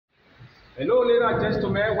Hello, ladies and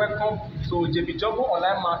gentlemen. Welcome to JB Jumbo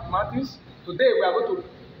Online Mathematics. Today, we are going to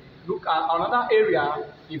look at another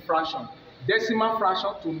area in fraction, decimal fraction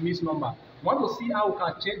to mixed number. We want to see how we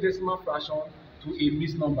can change decimal fraction to a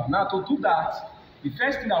mixed number. Now, to do that, the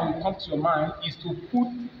first thing that will come to your mind is to put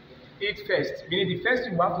it first. Meaning, the first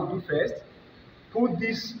thing we have to do first, put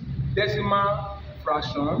this decimal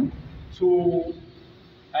fraction to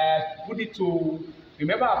put it to.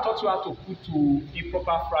 Remember, I taught you how to put to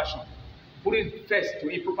improper fraction. Put it first to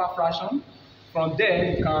improper fraction. From there,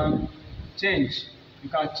 you can change. You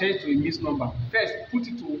can change to a mixed number. First, put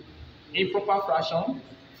it to improper fraction.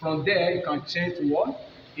 From there, you can change to what?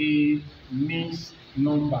 A mixed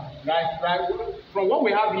number. Right. From what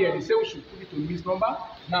we have here, they say we should put it to a mixed number.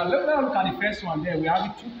 Now, let's look at the first one there. We have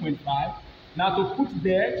it 2.5. Now, to put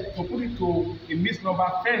it to a mixed number,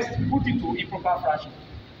 first, put it to improper fraction.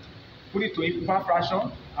 Put it to improper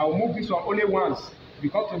fraction. I will move this one only once.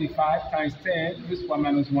 Because 25 times 10 raised to power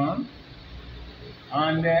minus 1.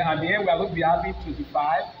 And at the end, we are going to be having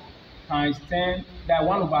 25 times 10, that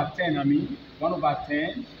 1 over 10, 1 over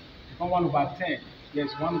 10, become 1 over 10.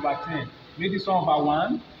 Yes, 1 over 10. Make this 1 over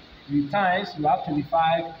 1. You times, you have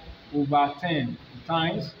 25 over 10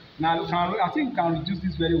 times. Now, I think you can reduce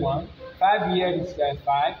this very one. 5 here is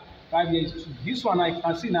 5. 5 here is 2. This one, I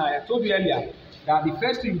can see now, I told you earlier, that the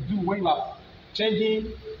first thing you do when you are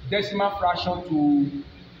changing decimal fraction to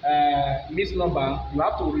mixed number, you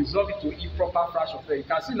have to resolve it to improper fraction. So you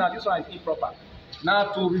can see now this one is improper.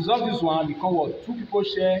 Now to resolve this one, become what? 2 people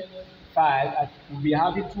share 5, we'll be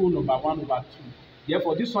having 2 over 1 over 2.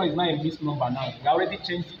 Therefore, this one is not a mixed number now. We already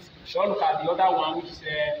changed it. So look at the other one, which is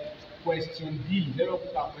question B. Let us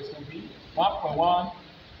look at question B.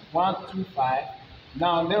 1.1125.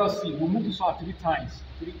 Now let us see. We'll move this one 3 times.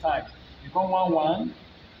 3 times. Become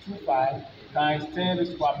 1125 times 10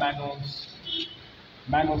 raised to power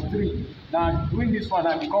minus 3. Now doing this one,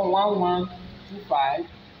 I become 1125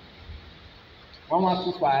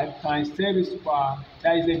 times 10 raised to power,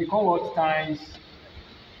 that is, they become what? Times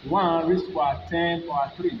 1 raised to power 10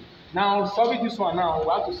 power 3. Now solving this one now, we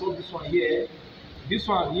have to solve this one here. This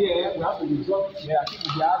one here, we have to resolve it here. I think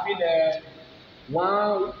we'll be having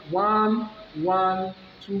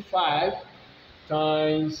 1125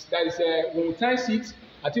 times, that is, when we times it,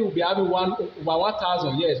 I think we'll be having 1 over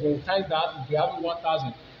 1,000. Yes, when we times that, we'll be having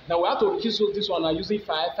 1,000. Now we have to reduce this one now using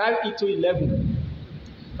 5. 5 into 11.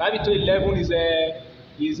 5 into 11 is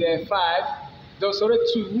 5. Sorry,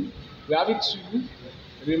 2. We have it 2.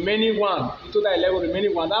 Remaining 1. Into that 11,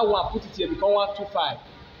 remaining 1. That one, put it here, become 125.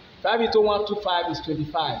 5 into 125 is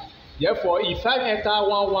 25. Therefore, if 5 enter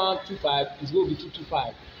 1125, it's going to be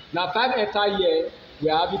 225. Now 5 enter here,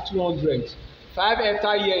 we are having 200. 5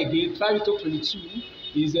 enter here again, 5 into 22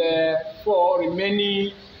 is 4,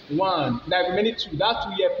 remaining 1. Now remaining 2, that 2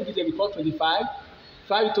 here, put it here, because 25.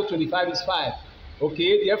 5 into 25 is 5.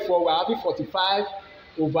 Okay, therefore we are having 45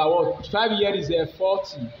 over what? 5 here is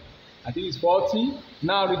 40. I think it's 40.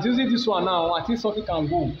 Now reducing this one now, I think something can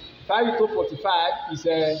go. 5 into 45 is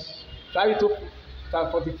 5 into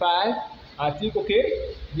 45. I think,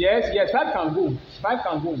 okay, yes, 5 can go. 5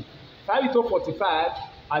 can go. 5 into 45.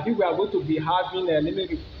 I think we are going to be having, let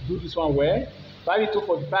me do this one well. 5 into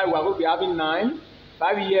 45, we are going to be having 9.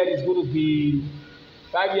 5 here is going to be,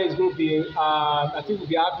 I think we'll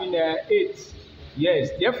be having 8.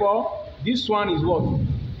 Yes, therefore, this one is what?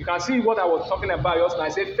 You can see what I was talking about just now. I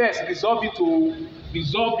said first, resolve it to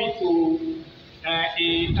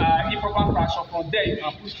a improper fraction. From there, you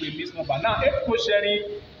can push to a mixed number. Now, 8 people sharing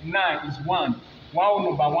 9 is 1. 1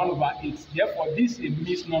 over 1 over 8. Therefore, this is a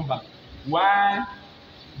mixed number. While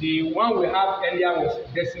the one we have earlier was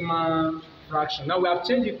decimal fraction. Now we have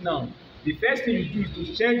changed it now. The first thing you do is to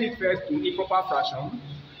change it first to improper fraction,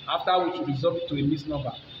 after which you resolve it to a mixed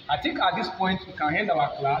number. I think at this point we can end our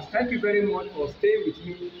class. Thank you very much for staying with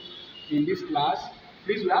me in this class.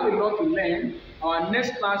 Please, we have a lot to learn. Our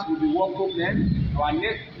next class will be word problem. Our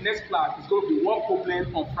next class is going to be word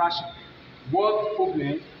problem on fraction. Word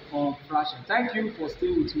problem on fraction. Thank you for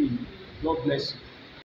staying with me. God bless you.